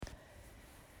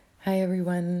Hi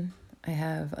everyone. I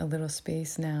have a little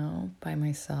space now by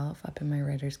myself up in my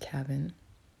writer's cabin,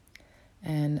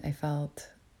 and I felt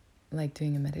like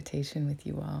doing a meditation with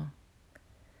you all.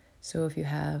 So if you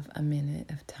have a minute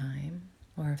of time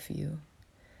or a few,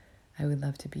 I would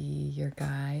love to be your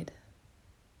guide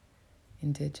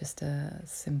into just a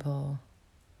simple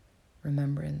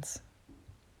remembrance.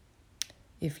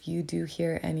 If you do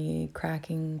hear any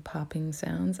cracking, popping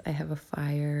sounds, I have a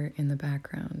fire in the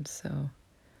background, so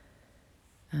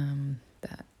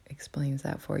that explains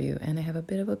that for you. And I have a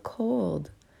bit of a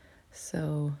cold,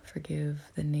 so forgive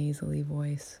the nasally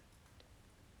voice.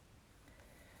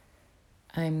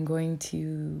 I'm going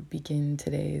to begin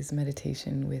today's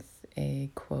meditation with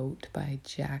a quote by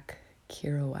Jack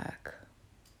Kerouac.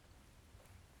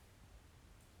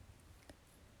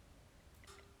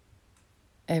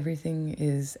 Everything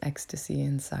is ecstasy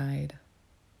inside.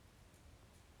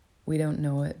 We don't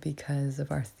know it because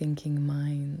of our thinking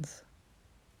minds.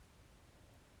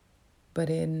 But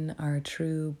in our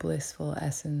true blissful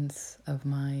essence of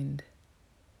mind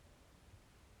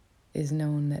is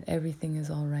known that everything is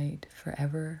all right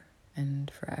forever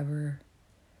and forever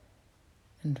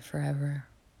and forever.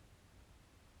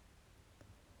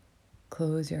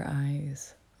 Close your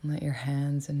eyes and let your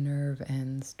hands and nerve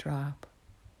ends drop.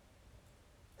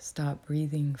 Stop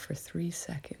breathing for 3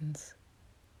 seconds.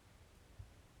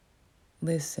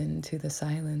 Listen to the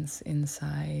silence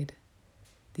inside,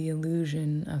 the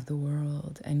illusion of the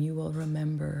world, and you will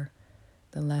remember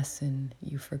the lesson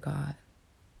you forgot,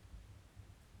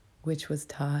 which was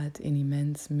taught in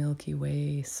immense Milky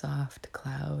Way soft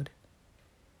cloud,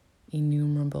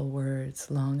 innumerable words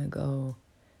long ago,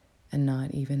 and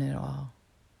not even at all.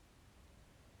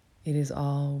 It is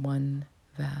all one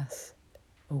vast,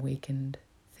 awakened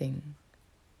thing.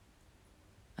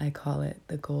 I call it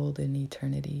the golden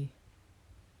eternity.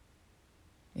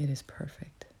 It is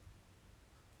perfect.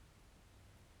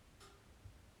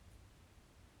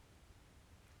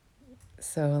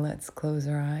 So let's close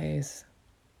our eyes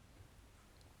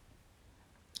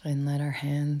and let our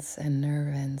hands and nerve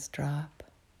ends drop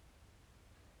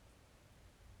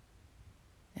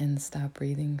and stop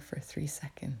breathing for 3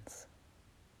 seconds.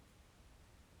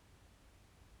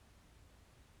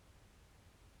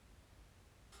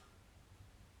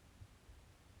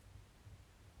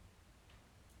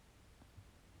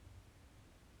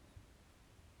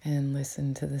 And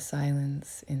listen to the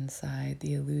silence inside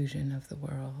the illusion of the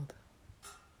world.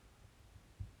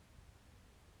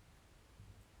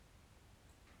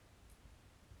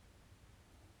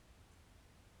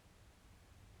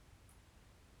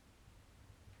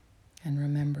 And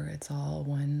remember, it's all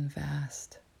one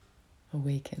vast,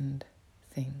 awakened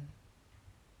thing.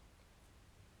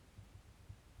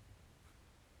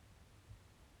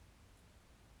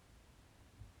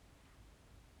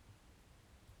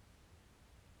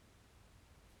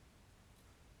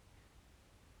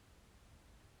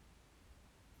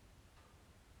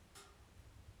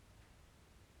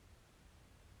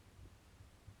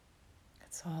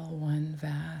 It's all one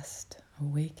vast,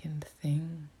 awakened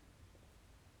thing.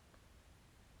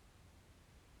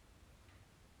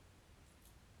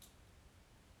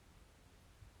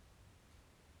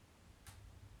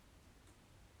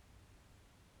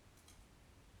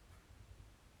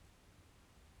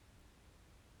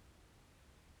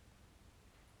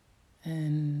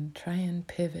 And try and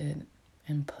pivot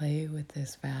and play with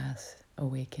this vast,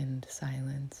 awakened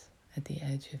silence at the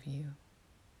edge of you.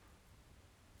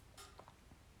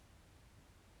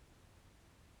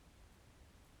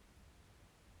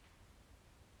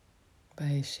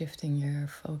 By shifting your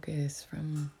focus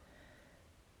from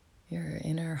your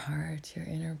inner heart, your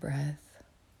inner breath,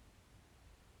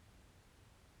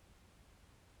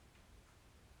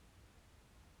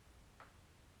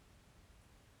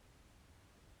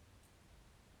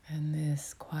 and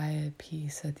this quiet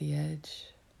peace at the edge,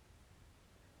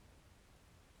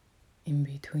 in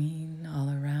between, all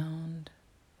around,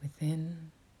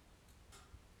 within.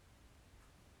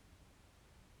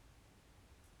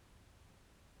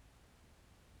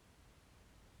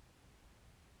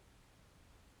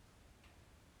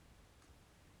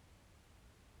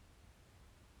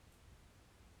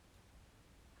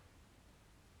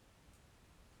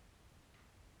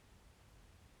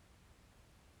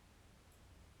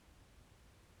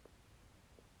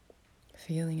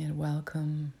 Feeling it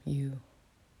welcome you.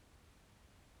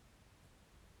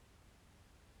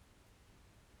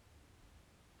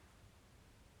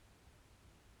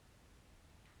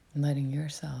 And letting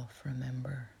yourself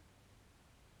remember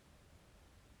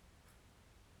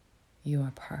you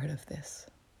are part of this.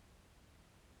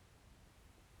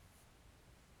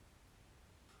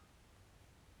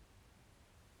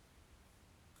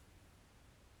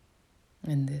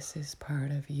 And this is part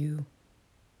of you.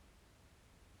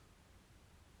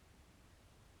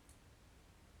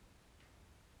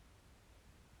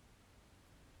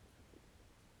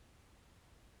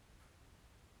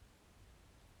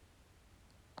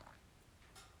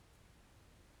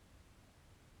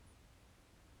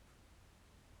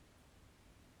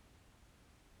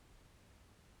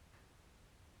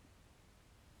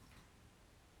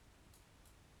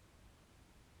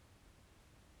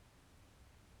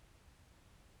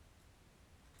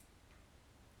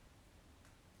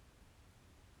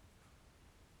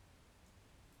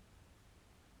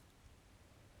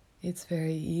 It's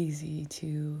very easy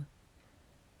to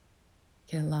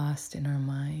get lost in our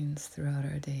minds throughout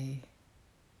our day,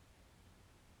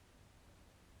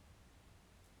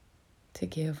 to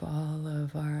give all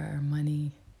of our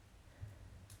money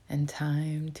and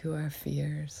time to our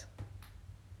fears,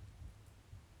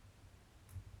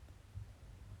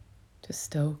 to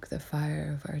stoke the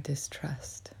fire of our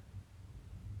distrust,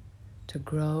 to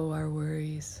grow our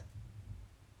worries,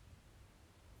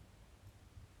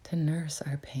 to nurse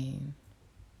our pain.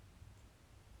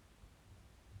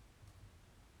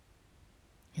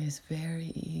 It is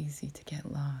very easy to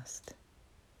get lost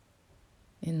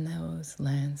in those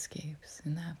landscapes,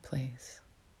 in that place.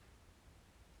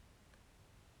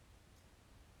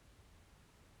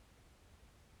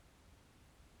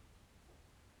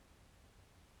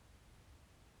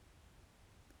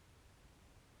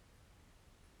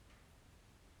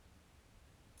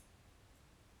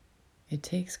 It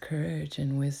takes courage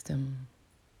and wisdom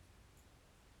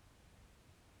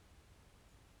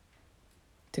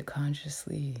to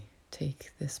consciously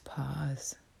take this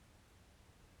pause,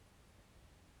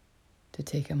 to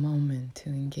take a moment to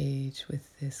engage with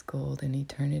this golden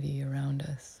eternity around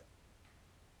us.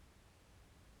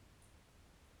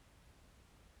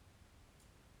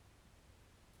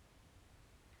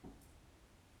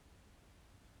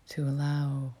 To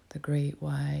allow the great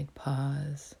wide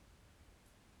pause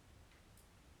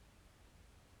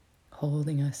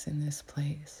holding us in this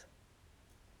place.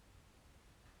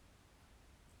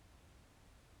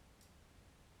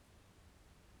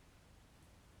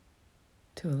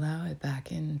 To allow it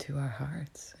back into our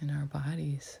hearts and our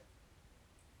bodies.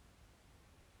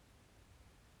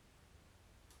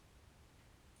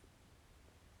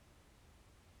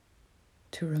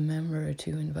 To remember to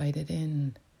invite it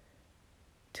in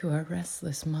to our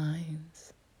restless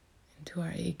minds, into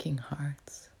our aching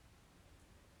hearts,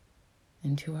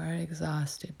 into our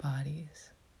exhausted bodies.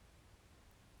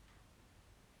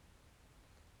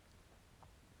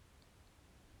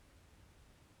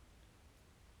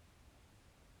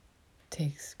 It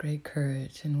takes great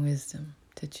courage and wisdom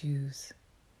to choose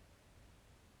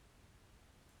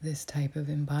this type of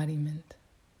embodiment,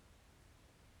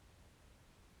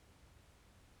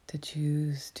 to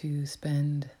choose to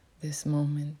spend this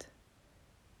moment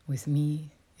with me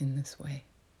in this way.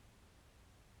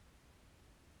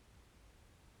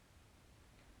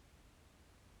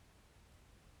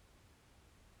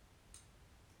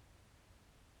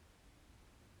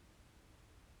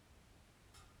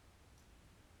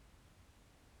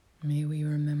 May we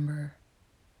remember,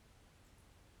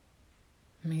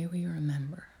 may we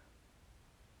remember,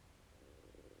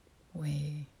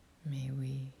 may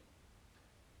we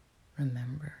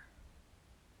remember.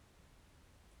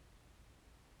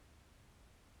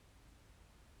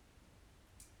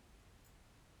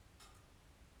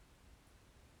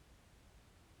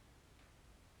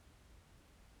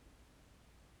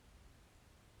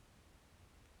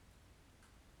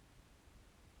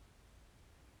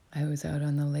 I was out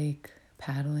on the lake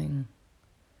paddling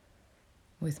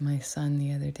with my son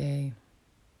the other day,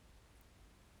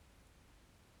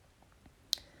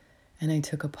 and I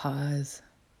took a pause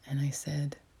and I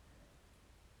said,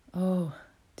 "Oh,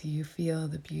 do you feel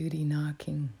the beauty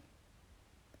knocking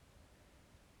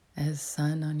as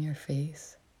sun on your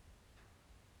face?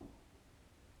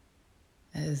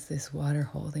 As this water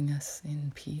holding us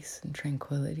in peace and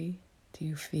tranquility? Do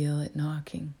you feel it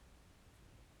knocking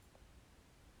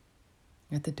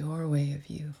at the doorway of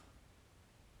you?"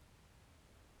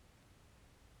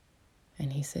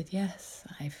 And he said, "Yes,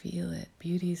 I feel it.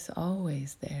 Beauty's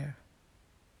always there."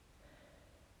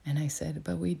 And I said,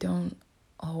 "But we don't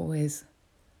always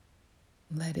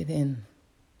let it in.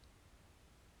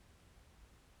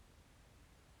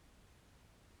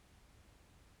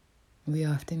 We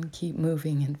often keep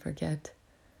moving and forget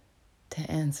to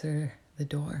answer the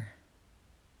door."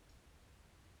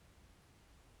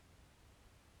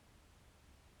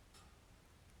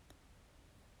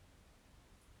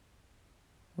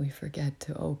 We forget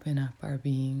to open up our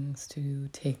beings, to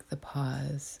take the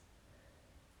pause,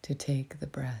 to take the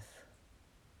breath.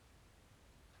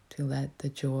 to let the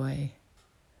joy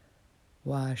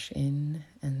wash in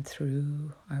and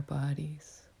through our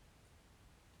bodies.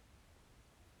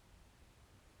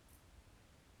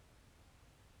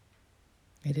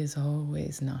 It is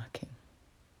always knocking.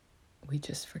 We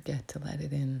just forget to let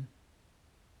it in.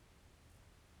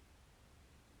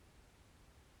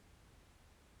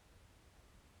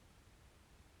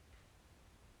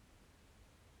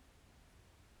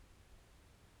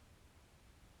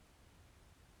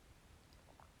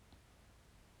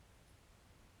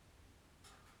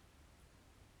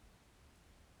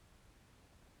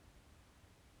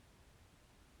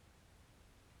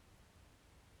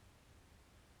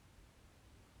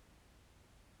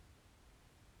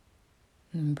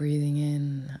 And breathing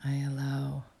in, I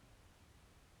allow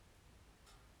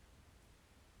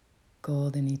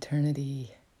golden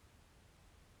eternity,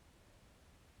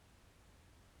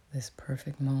 this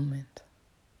perfect moment,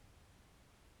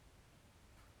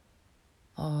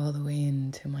 all the way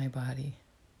into my body.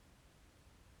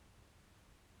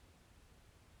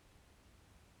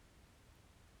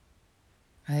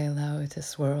 I allow it to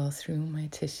swirl through my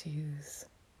tissues,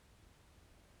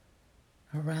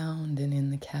 around and in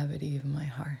the cavity of my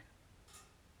heart.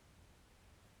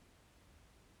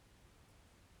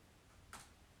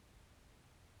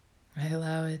 I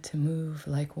allow it to move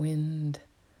like wind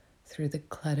through the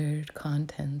cluttered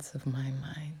contents of my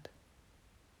mind.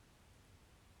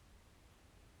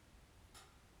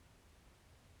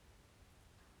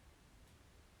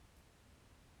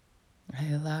 I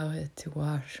allow it to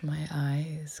wash my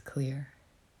eyes clear.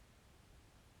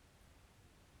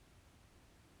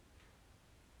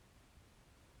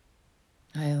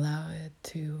 I allow it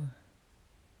to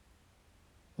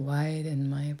widen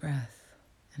my breath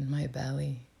and my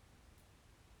belly.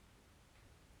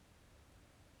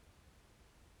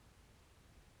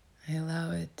 I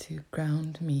allow it to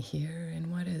ground me here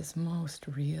in what is most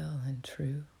real and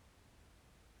true.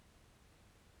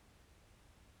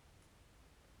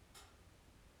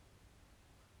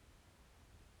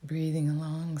 Breathing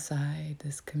alongside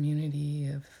this community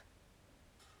of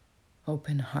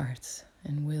open hearts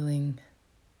and willing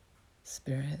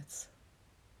spirits.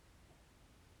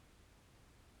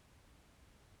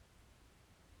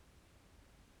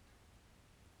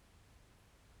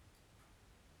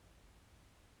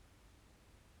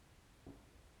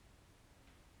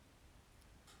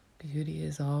 Beauty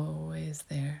is always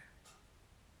there.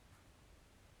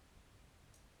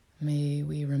 May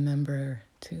we remember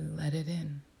to let it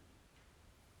in.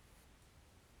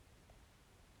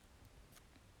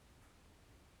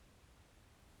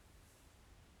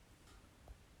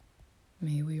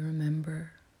 May we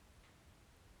remember.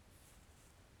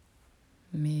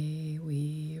 May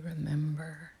we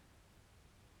remember.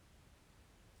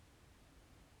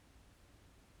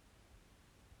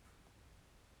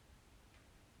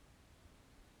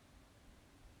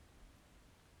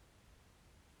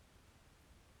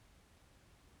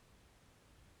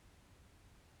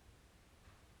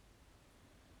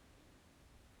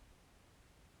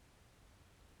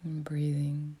 And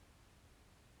breathing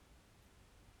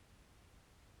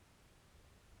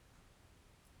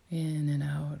in and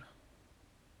out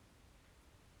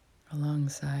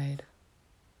alongside,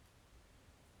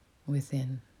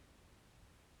 within,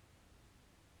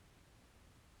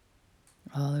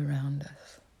 all around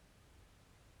us.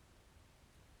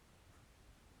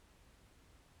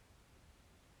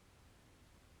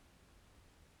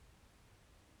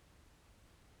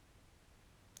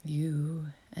 You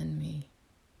and me.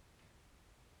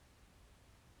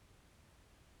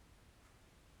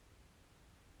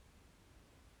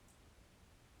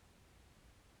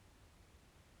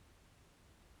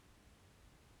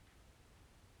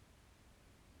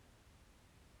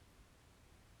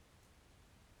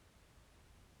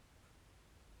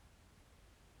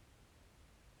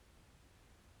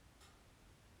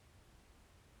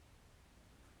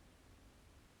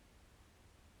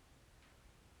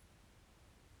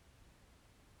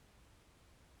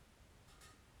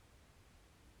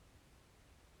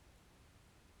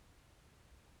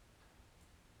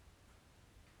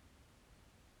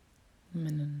 And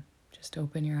then just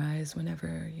open your eyes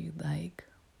whenever you'd like.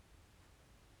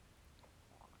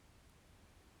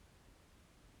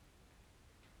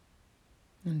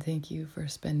 And thank you for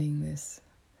spending this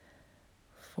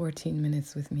 14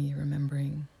 minutes with me,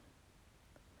 remembering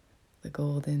the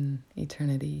golden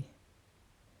eternity,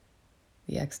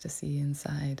 the ecstasy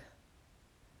inside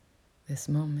this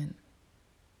moment.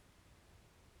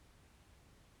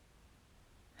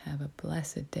 Have a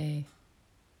blessed day.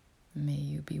 May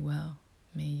you be well.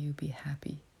 May you be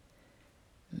happy.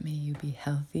 May you be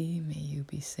healthy. May you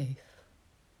be safe.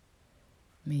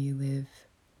 May you live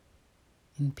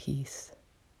in peace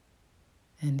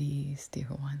and ease, dear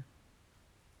one.